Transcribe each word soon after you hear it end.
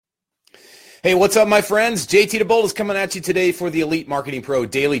Hey, what's up, my friends? JT DeBold is coming at you today for the Elite Marketing Pro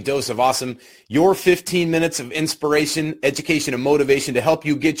Daily Dose of Awesome, your 15 minutes of inspiration, education, and motivation to help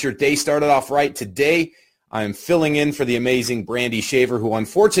you get your day started off right. Today, I'm filling in for the amazing Brandy Shaver, who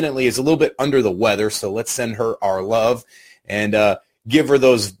unfortunately is a little bit under the weather, so let's send her our love and give her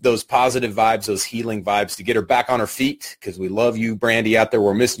those positive vibes, those healing vibes to get her back on her feet, because we love you, Brandy, out there.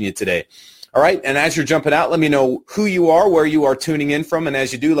 We're missing you today. All right, and as you're jumping out, let me know who you are, where you are tuning in from, and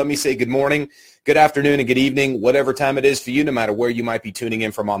as you do, let me say good morning, good afternoon, and good evening, whatever time it is for you, no matter where you might be tuning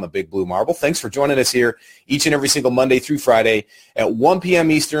in from on the Big Blue Marble. Thanks for joining us here each and every single Monday through Friday at 1 p.m.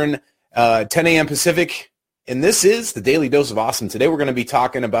 Eastern, 10 a.m. Pacific, and this is the Daily Dose of Awesome. Today we're going to be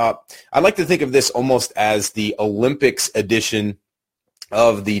talking about, I like to think of this almost as the Olympics edition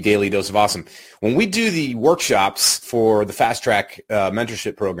of the Daily Dose of Awesome. When we do the workshops for the Fast Track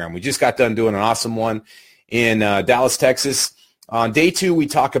mentorship program, we just got done doing an awesome one in Dallas, Texas. On day 2, we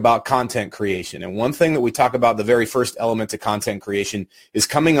talk about content creation. And one thing that we talk about, the very first element to content creation, is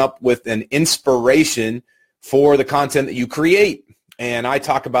coming up with an inspiration for the content that you create. And I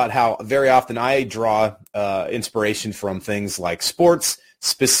talk about how very often I draw inspiration from things like sports.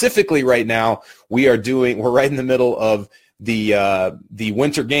 Specifically right now, we're right in the middle of the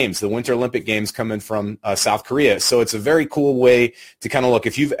Winter Games, the Winter Olympic Games coming from South Korea. So it's a very cool way to kind of look.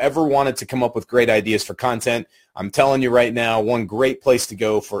 If you've ever wanted to come up with great ideas for content, I'm telling you right now, one great place to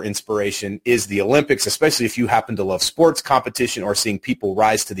go for inspiration is the Olympics, especially if you happen to love sports, competition, or seeing people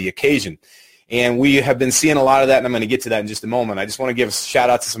rise to the occasion. And we have been seeing a lot of that, and I'm going to get to that in just a moment. I just want to give a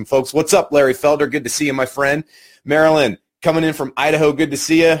shout-out to some folks. What's up, Larry Felder? Good to see you, my friend. Marilyn, coming in from Idaho. Good to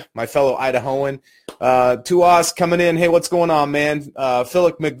see you, my fellow Idahoan. Tuas coming in. Hey, what's going on, man?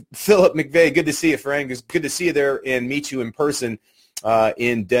 Philip McVeigh, good to see you, friend. It's good to see you there and meet you in person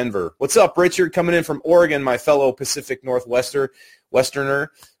in Denver. What's up, Richard? Coming in from Oregon, my fellow Pacific Northwesterner.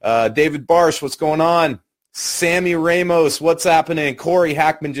 David Barsh, what's going on? Sammy Ramos, what's happening? Corey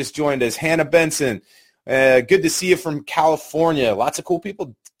Hackman just joined us. Hannah Benson, good to see you from California. Lots of cool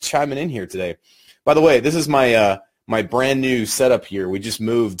people chiming in here today. By the way, this is my brand new setup here. We just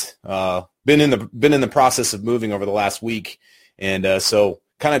moved. Been in the process of moving over the last week, and so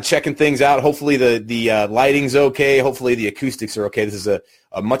kind of checking things out. Hopefully the lighting's okay. Hopefully the acoustics are okay. This is a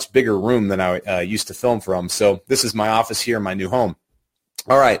much bigger room than I used to film from. So this is my office here in my new home.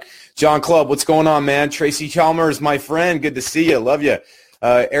 All right, John Clubb, what's going on, man? Tracy Chalmers, my friend, good to see you. Love you.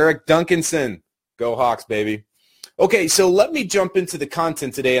 Eric Duncanson, go Hawks, baby. Okay, so let me jump into the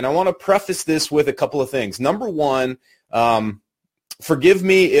content today, and I want to preface this with a couple of things. Number one, forgive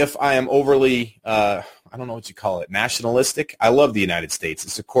me if I am overly, I don't know what you call it, nationalistic. I love the United States.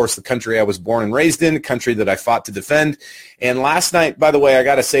 It's, of course, the country I was born and raised in, the country that I fought to defend. And last night, by the way, I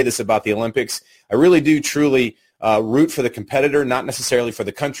got to say this about the Olympics. I really do truly root for the competitor, not necessarily for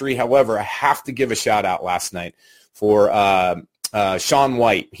the country. However, I have to give a shout-out last night for Shaun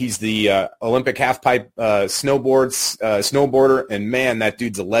White. He's the Olympic halfpipe snowboarder, and man, that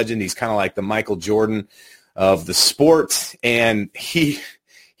dude's a legend. He's kind of like the Michael Jordan of the sport, and he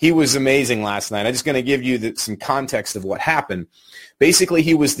was amazing last night. I'm just going to give you some context of what happened. Basically,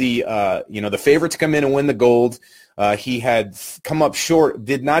 he was the favorite to come in and win the gold. He had come up short,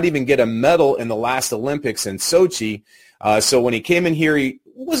 did not even get a medal in the last Olympics in Sochi. So when he came in here, he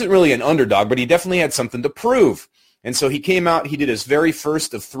wasn't really an underdog, but he definitely had something to prove. And so he came out, he did his very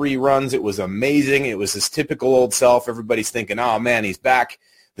first of 3 runs. It was amazing. It was his typical old self. Everybody's thinking, oh, man, he's back.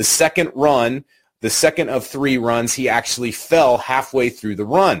 The second of 3 runs, he actually fell halfway through the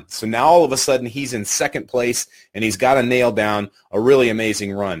run. So now all of a sudden he's in second place, and he's got to nail down a really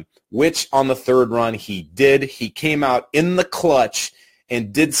amazing run, which on the third run he did. He came out in the clutch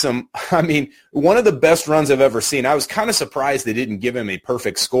and did one of the best runs I've ever seen. I was kind of surprised they didn't give him a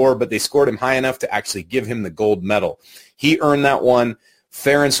perfect score, but they scored him high enough to actually give him the gold medal. He earned that one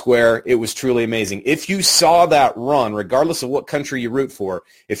fair and square. It was truly amazing. If you saw that run, regardless of what country you root for,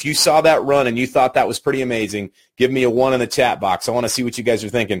 if you saw that run and you thought that was pretty amazing, give me a 1 in the chat box. I want to see what you guys are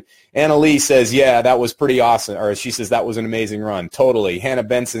thinking. Anna Lee says, yeah, that was pretty awesome. Or she says that was an amazing run. Totally. Hannah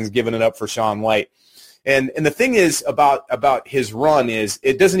Benson's giving it up for Shaun White. And the thing is about his run is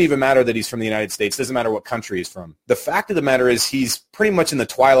it doesn't even matter that he's from the United States. It doesn't matter what country he's from. The fact of the matter is he's pretty much in the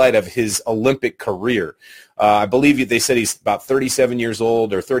twilight of his Olympic career. I believe they said he's about 37 years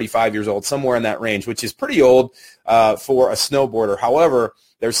old or 35 years old, somewhere in that range, which is pretty old for a snowboarder. However,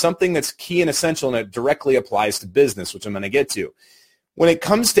 there's something that's key and essential, and it directly applies to business, which I'm going to get to. When it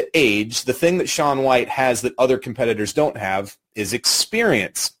comes to age, the thing that Shaun White has that other competitors don't have is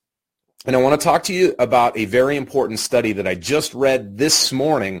experience. And I want to talk to you about a very important study that I just read this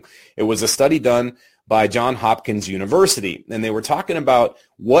morning. It was a study done by Johns Hopkins University. And they were talking about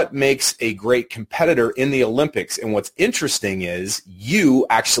what makes a great competitor in the Olympics. And what's interesting is you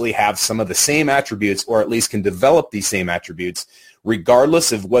actually have some of the same attributes, or at least can develop these same attributes,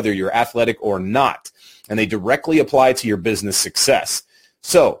 regardless of whether you're athletic or not. And they directly apply to your business success.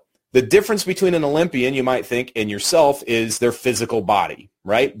 So the difference between an Olympian, you might think, and yourself is their physical body,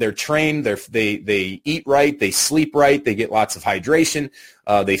 right? They're trained, they eat right, they sleep right, they get lots of hydration,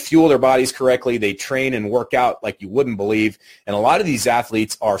 they fuel their bodies correctly, they train and work out like you wouldn't believe. And a lot of these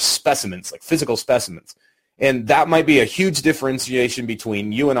athletes are specimens, like physical specimens. And that might be a huge differentiation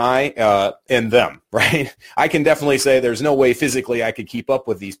between you and I and them, right? I can definitely say there's no way physically I could keep up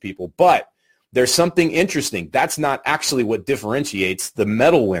with these people, but there's something interesting. That's not actually what differentiates the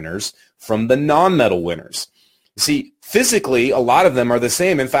medal winners from the non-medal winners. See, physically, a lot of them are the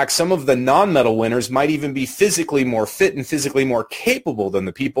same. In fact, some of the non-medal winners might even be physically more fit and physically more capable than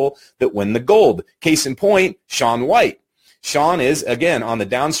the people that win the gold. Case in point, Shaun White. Shaun is, again, on the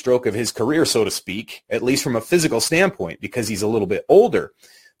downstroke of his career, so to speak, at least from a physical standpoint, because he's a little bit older.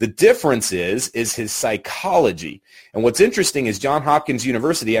 The difference is his psychology. And what's interesting is Johns Hopkins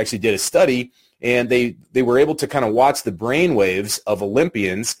University actually did a study, and they were able to kind of watch the brain waves of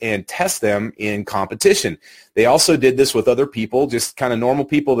Olympians and test them in competition. They also did this with other people, just kind of normal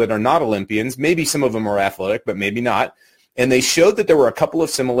people that are not Olympians. Maybe some of them are athletic, but maybe not. And they showed that there were a couple of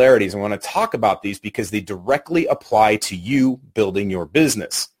similarities. I want to talk about these because they directly apply to you building your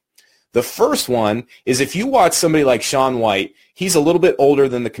business. The first one is if you watch somebody like Shaun White, he's a little bit older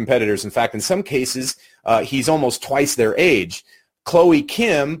than the competitors. In fact, in some cases, he's almost twice their age. Chloe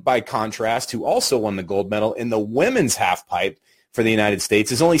Kim, by contrast, who also won the gold medal in the women's halfpipe for the United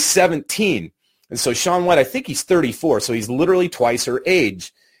States, is only 17. And so Shaun White, I think he's 34, so he's literally twice her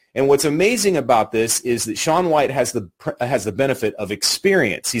age. And what's amazing about this is that Shaun White has the benefit of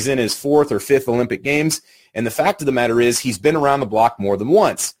experience. He's in his 4th or 5th Olympic Games, and the fact of the matter is he's been around the block more than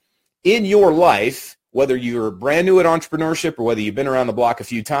once. In your life, whether you're brand new at entrepreneurship or whether you've been around the block a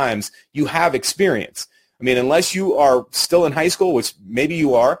few times, you have experience. I mean, unless you are still in high school, which maybe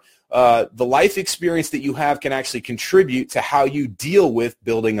you are, the life experience that you have can actually contribute to how you deal with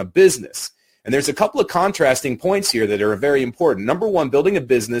building a business. And there's a couple of contrasting points here that are very important. Number one, building a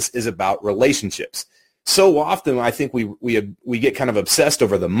business is about relationships. So often, I think we get kind of obsessed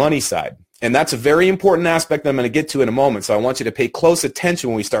over the money side. And that's a very important aspect that I'm going to get to in a moment. So I want you to pay close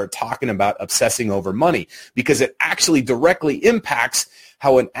attention when we start talking about obsessing over money, because it actually directly impacts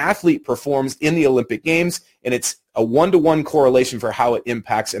how an athlete performs in the Olympic Games, and it's a one-to-one correlation for how it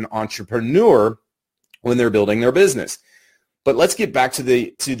impacts an entrepreneur when they're building their business. But let's get back to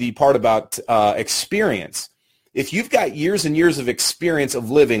the part about experience. If you've got years and years of experience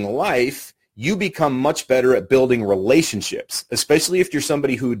of living life, you become much better at building relationships, especially if you're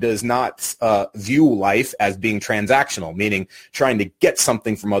somebody who does not view life as being transactional, meaning trying to get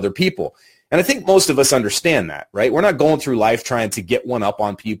something from other people. And I think most of us understand that, right? We're not going through life trying to get one up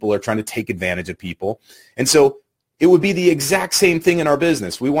on people or trying to take advantage of people. And so it would be the exact same thing in our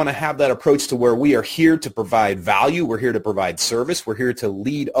business. We want to have that approach to where we are here to provide value. We're here to provide service. We're here to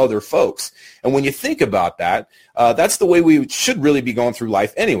lead other folks. And when you think about that, that's the way we should really be going through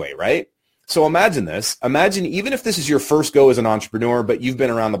life anyway, right? So imagine this. Imagine even if this is your first go as an entrepreneur, but you've been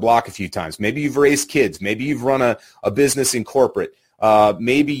around the block a few times. Maybe you've raised kids. Maybe you've run a business in corporate.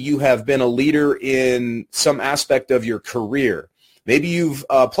 Maybe you have been a leader in some aspect of your career. Maybe you've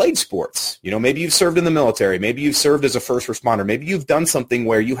played sports. Maybe you've served in the military. Maybe you've served as a first responder. Maybe you've done something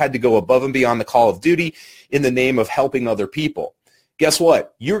where you had to go above and beyond the call of duty in the name of helping other people. Guess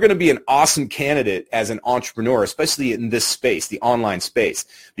what? You're going to be an awesome candidate as an entrepreneur, especially in this space, the online space,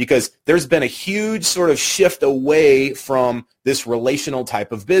 because there's been a huge sort of shift away from this relational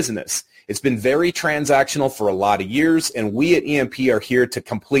type of business. It's been very transactional for a lot of years, and we at EMP are here to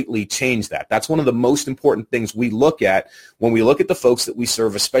completely change that. That's one of the most important things we look at when we look at the folks that we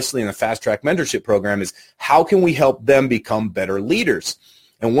serve, especially in the Fast Track Mentorship Program, is how can we help them become better leaders?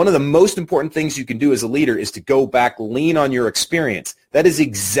 And one of the most important things you can do as a leader is to go back, lean on your experience. That is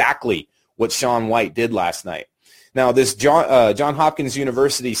exactly what Shaun White did last night. Now, this Johns Hopkins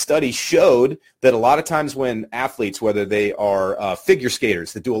University study showed that a lot of times when athletes, whether they are figure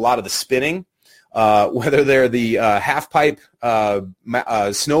skaters that do a lot of the spinning, whether they're the half pipe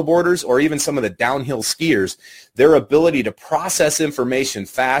snowboarders or even some of the downhill skiers, their ability to process information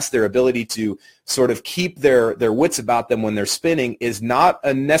fast, their ability to sort of keep their wits about them when they're spinning is not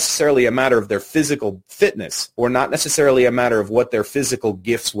necessarily a matter of their physical fitness or not necessarily a matter of what their physical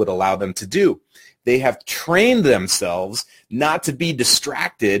gifts would allow them to do. They have trained themselves not to be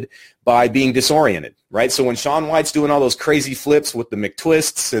distracted by being disoriented, right? So when Shaun White's doing all those crazy flips with the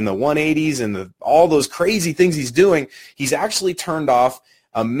McTwists and the 180s and all those crazy things he's doing, he's actually turned off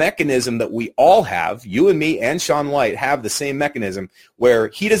a mechanism that we all have. You and me and Shaun White have the same mechanism where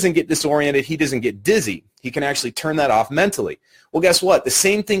he doesn't get disoriented, he doesn't get dizzy. He can actually turn that off mentally. Well, guess what? The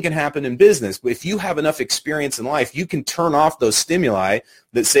same thing can happen in business. If you have enough experience in life, you can turn off those stimuli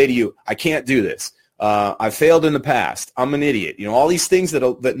that say to you, I can't do this. I've failed in the past. I'm an idiot. You know, all these things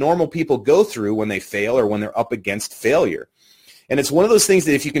that normal people go through when they fail or when they're up against failure. And it's one of those things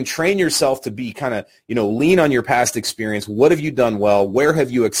that if you can train yourself to be kind of, you know, lean on your past experience, what have you done well? Where have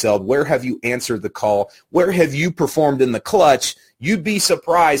you excelled? Where have you answered the call? Where have you performed in the clutch? You'd be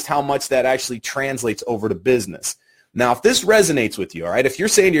surprised how much that actually translates over to business. Now, if this resonates with you, all right, if you're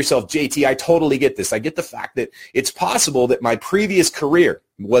saying to yourself, JT, I totally get this. I get the fact that it's possible that my previous career,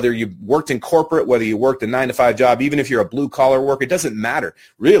 whether you worked in corporate, whether you worked a 9-to-5 job, even if you're a blue-collar worker, it doesn't matter.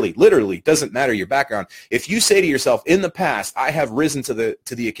 Really, literally, doesn't matter your background. If you say to yourself, in the past, I have risen to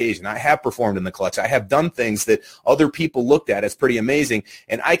the occasion. I have performed in the clutch. I have done things that other people looked at as pretty amazing,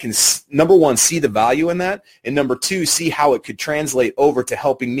 and I can, number one, see the value in that, and number two, see how it could translate over to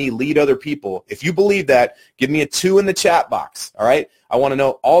helping me lead other people. If you believe that, give me a 2 in the chat box, all right? I want to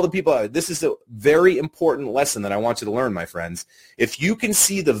know all the people. This is a very important lesson that I want you to learn, my friends. If you can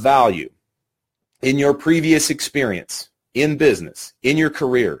see the value in your previous experience, in business, in your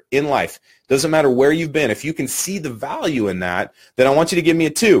career, in life, doesn't matter where you've been, if you can see the value in that, then I want you to give me a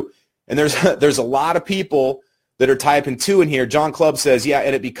 2. And there's a lot of people that are typing 2 in here. John Clubb says, yeah,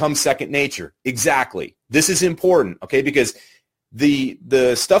 and it becomes second nature. Exactly. This is important, okay, because the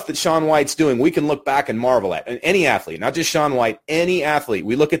stuff that Shaun White's doing, we can look back and marvel at. And any athlete, not just Shaun White, any athlete,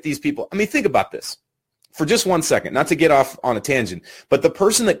 we look at these people. I mean, think about this for just 1 second, not to get off on a tangent, but the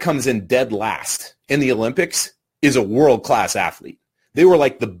person that comes in dead last in the Olympics is a world-class athlete. They were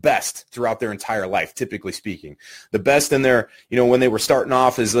like the best throughout their entire life, typically speaking. The best in their, you know, when they were starting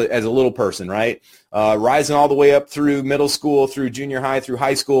off as a little person, right? Rising all the way up through middle school, through junior high, through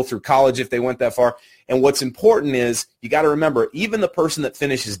high school, through college if they went that far. And what's important is you got to remember, even the person that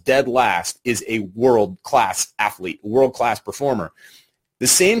finishes dead last is a world-class athlete, world-class performer. The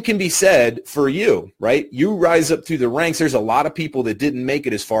same can be said for you, right? You rise up through the ranks. There's a lot of people that didn't make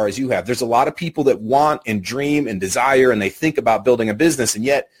it as far as you have. There's a lot of people that want and dream and desire, and they think about building a business, and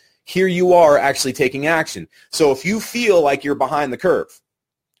yet here you are actually taking action. So if you feel like you're behind the curve,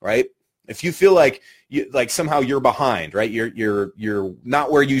 right? If you feel like somehow you're behind, right? You're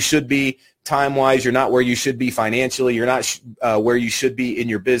not where you should be time-wise. You're not where you should be financially. You're not where you should be in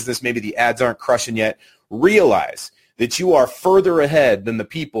your business. Maybe the ads aren't crushing yet. Realize that you are further ahead than the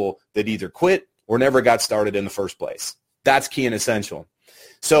people that either quit or never got started in the first place. That's key and essential.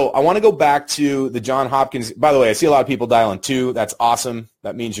 So I want to go back to the John Hopkins. By the way, I see a lot of people dialing 2. That's awesome.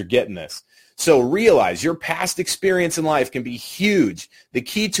 That means you're getting this. So realize your past experience in life can be huge. The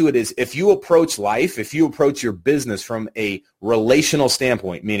key to it is if you approach life, if you approach your business from a relational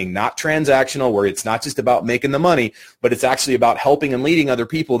standpoint, meaning not transactional, where it's not just about making the money, but it's actually about helping and leading other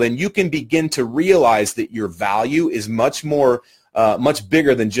people, then you can begin to realize that your value is much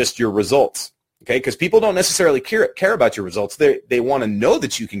bigger than just your results. Okay, because people don't necessarily care about your results. They want to know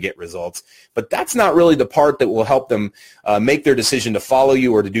that you can get results, but that's not really the part that will help them make their decision to follow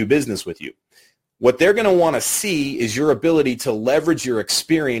you or to do business with you. What they're going to want to see is your ability to leverage your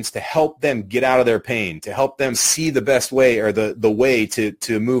experience to help them get out of their pain, to help them see the best way or the way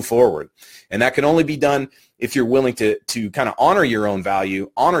to move forward. And that can only be done if you're willing to kind of honor your own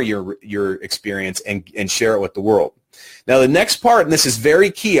value, honor your experience, and share it with the world. Now, the next part, and this is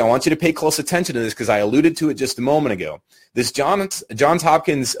very key, I want you to pay close attention to this because I alluded to it just a moment ago. This Johns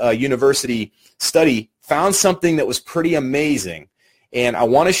Hopkins University study found something that was pretty amazing. And I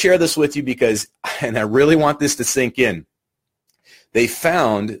want to share this with you because, and I really want this to sink in, they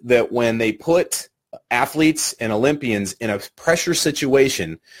found that when they put athletes and Olympians in a pressure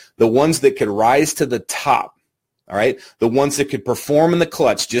situation, the ones that could rise to the top, all right, the ones that could perform in the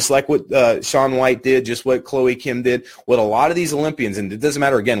clutch, just like what Shaun White did, just what Chloe Kim did, what a lot of these Olympians, and it doesn't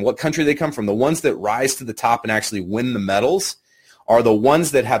matter, again, what country they come from, the ones that rise to the top and actually win the medals are the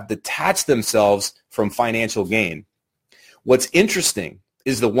ones that have detached themselves from financial gain. What's interesting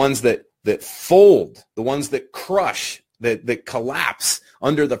is the ones that fold, the ones that crush, that collapse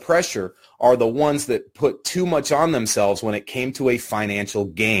under the pressure are the ones that put too much on themselves when it came to a financial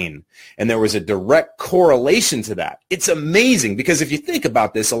gain. And there was a direct correlation to that. It's amazing because if you think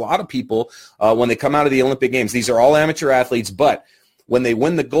about this, a lot of people, when they come out of the Olympic Games, these are all amateur athletes, but when they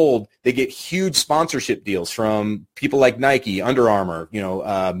win the gold, they get huge sponsorship deals from people like Nike, Under Armour,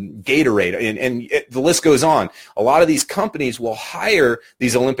 Gatorade, and the list goes on. A lot of these companies will hire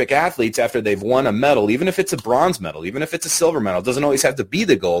these Olympic athletes after they've won a medal, even if it's a bronze medal, even if it's a silver medal. It doesn't always have to be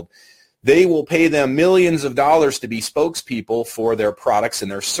the gold. They will pay them millions of dollars to be spokespeople for their products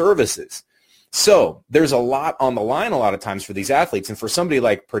and their services. So there's a lot on the line a lot of times for these athletes. And for somebody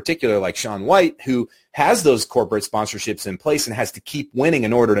like Shaun White, who has those corporate sponsorships in place and has to keep winning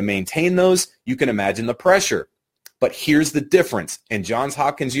in order to maintain those, you can imagine the pressure. But here's the difference. And Johns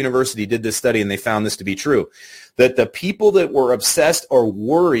Hopkins University did this study, and they found this to be true, that the people that were obsessed or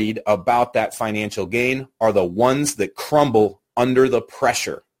worried about that financial gain are the ones that crumble under the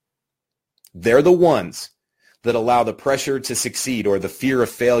pressure. They're the ones that allow the pressure to succeed or the fear of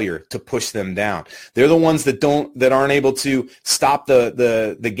failure to push them down. They're the ones that aren't able to stop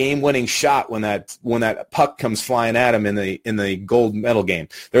the game-winning shot when that puck comes flying at them in the gold medal game.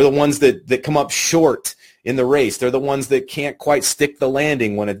 They're the ones that come up short in the race. They're the ones that can't quite stick the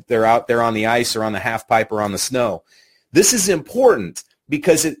landing when they're out there on the ice or on the half pipe or on the snow. This is important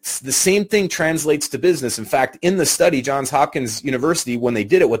because it's the same thing translates to business. In fact, in the study, Johns Hopkins University, when they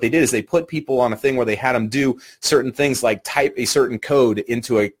did it, what they did is they put people on a thing where they had them do certain things like type a certain code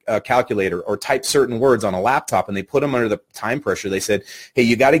into a calculator or type certain words on a laptop, and they put them under the time pressure. They said, hey,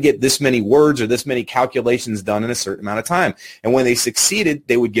 you got to get this many words or this many calculations done in a certain amount of time. And when they succeeded,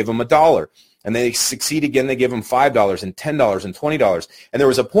 they would give them $1. And they succeed again, they give them $5 and $10 and $20. And there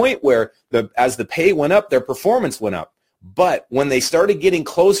was a point where as the pay went up, their performance went up. But when they started getting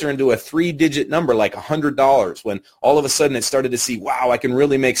closer into a 3-digit number, like $100, when all of a sudden it started to see, wow, I can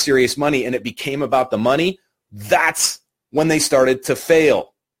really make serious money, and it became about the money, that's when they started to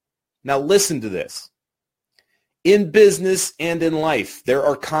fail. Now listen to this. In business and in life, there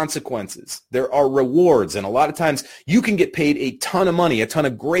are consequences. There are rewards. And a lot of times you can get paid a ton of money, a ton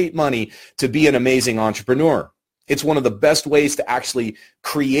of great money to be an amazing entrepreneur. It's one of the best ways to actually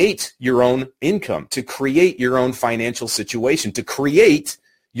create your own income, to create your own financial situation, to create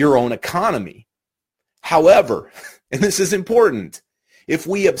your own economy. However, and this is important, if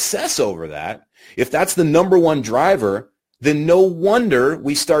we obsess over that, if that's the number one driver, then no wonder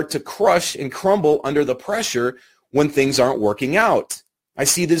we start to crush and crumble under the pressure when things aren't working out. I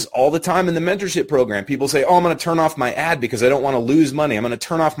see this all the time in the mentorship program. People say, oh, I'm going to turn off my ad because I don't want to lose money. I'm going to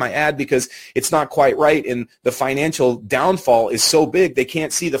turn off my ad because it's not quite right, and the financial downfall is so big they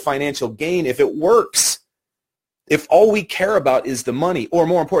can't see the financial gain if it works. If all we care about is the money, or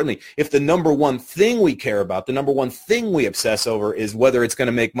more importantly, if the number one thing we care about, the number one thing we obsess over is whether it's going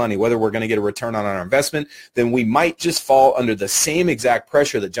to make money, whether we're going to get a return on our investment, then we might just fall under the same exact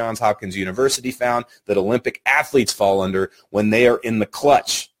pressure that Johns Hopkins University found that Olympic athletes fall under when they are in the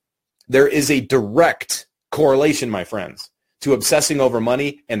clutch. There is a direct correlation, my friends, to obsessing over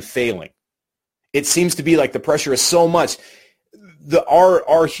money and failing. It seems to be like the pressure is so much.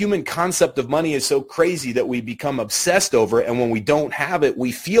 Our human concept of money is so crazy that we become obsessed over it, and when we don't have it,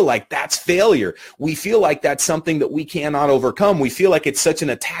 we feel like that's failure. We feel like that's something that we cannot overcome. We feel like it's such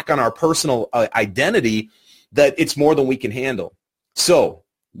an attack on our personal identity that it's more than we can handle. So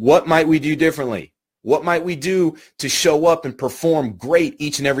what might we do differently? What might we do to show up and perform great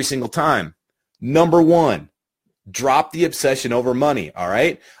each and every single time? Number one, drop the obsession over money, all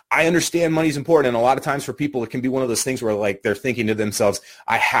right? I understand money's important, and a lot of times for people, it can be one of those things where like they're thinking to themselves,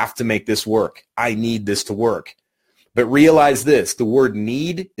 I have to make this work. I need this to work. But realize this, the word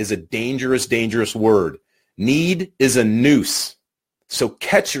need is a dangerous, dangerous word. Need is a noose. So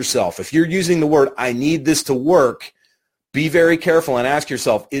catch yourself. If you're using the word, I need this to work, be very careful and ask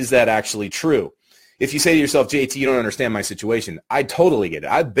yourself, is that actually true? If you say to yourself, JT, you don't understand my situation, I totally get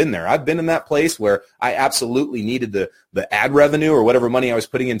it. I've been there. I've been in that place where I absolutely needed the ad revenue or whatever money I was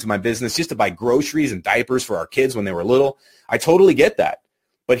putting into my business just to buy groceries and diapers for our kids when they were little. I totally get that.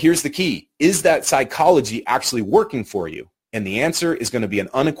 But here's the key. Is that psychology actually working for you? And the answer is going to be an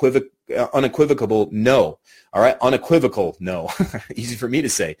unequivocal no. All right? Unequivocal no. Easy for me to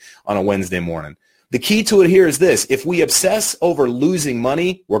say on a Wednesday morning. The key to it here is this. If we obsess over losing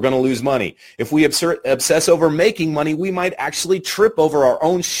money, we're going to lose money. If we obsess over making money, we might actually trip over our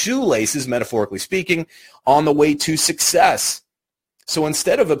own shoelaces, metaphorically speaking, on the way to success. So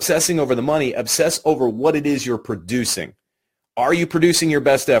instead of obsessing over the money, obsess over what it is you're producing. Are you producing your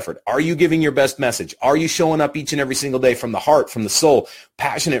best effort? Are you giving your best message? Are you showing up each and every single day from the heart, from the soul,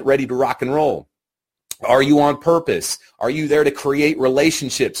 passionate, ready to rock and roll? Are you on purpose? Are you there to create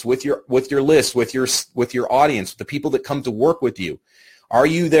relationships with your list, with your audience, the people that come to work with you? Are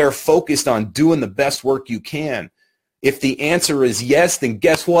you there focused on doing the best work you can? If the answer is yes, then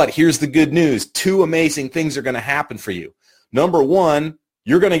guess what? Here's the good news. 2 amazing things are going to happen for you. Number 1,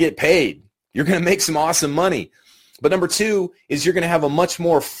 you're going to get paid. You're going to make some awesome money. But number 2 is you're going to have a much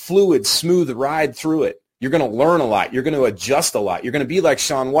more fluid, smooth ride through it. You're going to learn a lot. You're going to adjust a lot. You're going to be like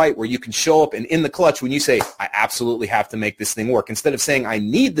Shaun White, where you can show up and in the clutch when you say, I absolutely have to make this thing work. Instead of saying, I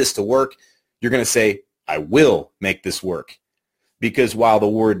need this to work, you're going to say, I will make this work. Because while the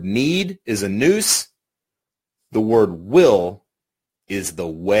word need is a noose, the word will is the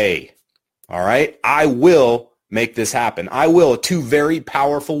way. All right? I will make this happen. I will, 2 very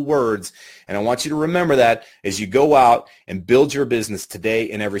powerful words. And I want you to remember that as you go out and build your business today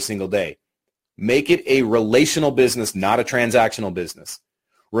and every single day. Make it a relational business, not a transactional business.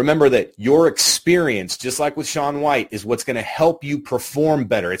 Remember that your experience, just like with Shaun White, is what's going to help you perform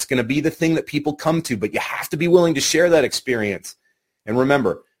better. It's going to be the thing that people come to, but you have to be willing to share that experience. And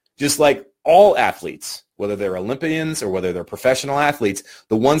remember, just like all athletes, whether they're Olympians or whether they're professional athletes,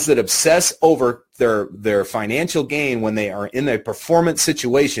 the ones that obsess over their financial gain when they are in a performance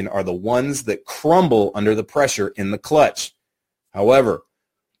situation are the ones that crumble under the pressure in the clutch. However,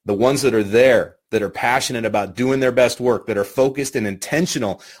 the ones that are there, that are passionate about doing their best work, that are focused and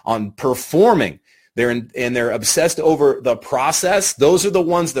intentional on performing, they're obsessed over the process, those are the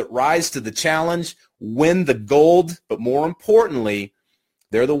ones that rise to the challenge, win the gold, but more importantly,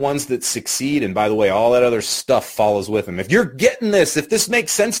 they're the ones that succeed. And by the way, all that other stuff follows with them. If you're getting this, if this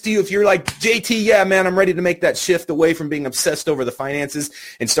makes sense to you, if you're like, JT, yeah, man, I'm ready to make that shift away from being obsessed over the finances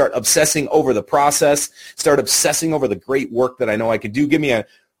and start obsessing over the process, start obsessing over the great work that I know I can do, give me a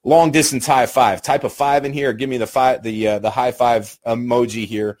long distance high five. Type a 5 in here. Give me the high five emoji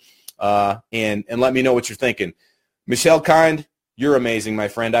here, and let me know what you're thinking. Michelle Kind, you're amazing, my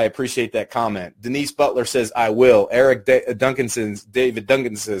friend. I appreciate that comment. Denise Butler says, I will. David Duncan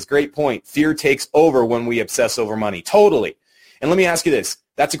says, great point. Fear takes over when we obsess over money. Totally. And let me ask you this.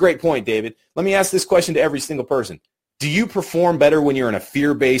 That's a great point, David. Let me ask this question to every single person. Do you perform better when you're in a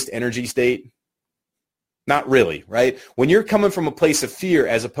fear-based energy state? Not really, right? When you're coming from a place of fear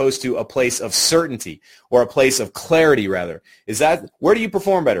as opposed to a place of certainty or a place of clarity, rather, where do you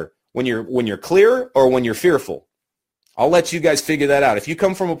perform better? When you're clear or when you're fearful? I'll let you guys figure that out. If you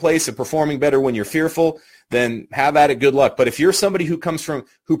come from a place of performing better when you're fearful, then have at it, good luck. But if you're somebody who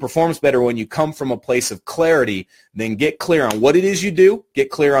performs better when you come from a place of clarity, then get clear on what it is you do,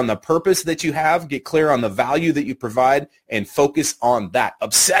 get clear on the purpose that you have, get clear on the value that you provide, and focus on that.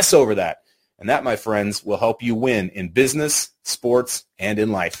 Obsess over that. And that, my friends, will help you win in business, sports, and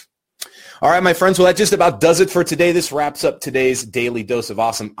in life. All right, my friends, well, that just about does it for today. This wraps up today's Daily Dose of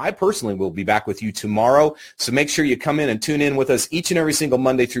Awesome. I personally will be back with you tomorrow, so make sure you come in and tune in with us each and every single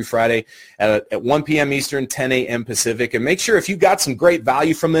Monday through Friday at 1 p.m. Eastern, 10 a.m. Pacific. And make sure if you got some great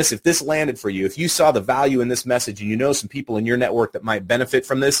value from this, if this landed for you, if you saw the value in this message and you know some people in your network that might benefit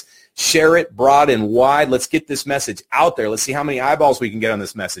from this, share it broad and wide. Let's get this message out there. Let's see how many eyeballs we can get on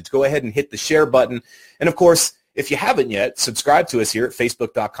this message. Go ahead and hit the share button. And, of course, if you haven't yet, subscribe to us here at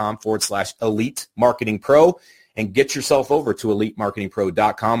facebook.com/Elite Marketing Pro and get yourself over to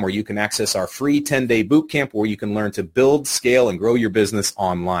EliteMarketingPro.com, where you can access our free 10-day boot camp where you can learn to build, scale, and grow your business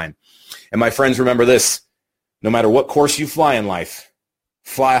online. And my friends, remember this, no matter what course you fly in life,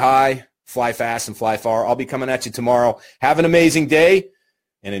 fly high, fly fast, and fly far. I'll be coming at you tomorrow. Have an amazing day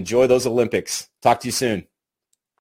and enjoy those Olympics. Talk to you soon.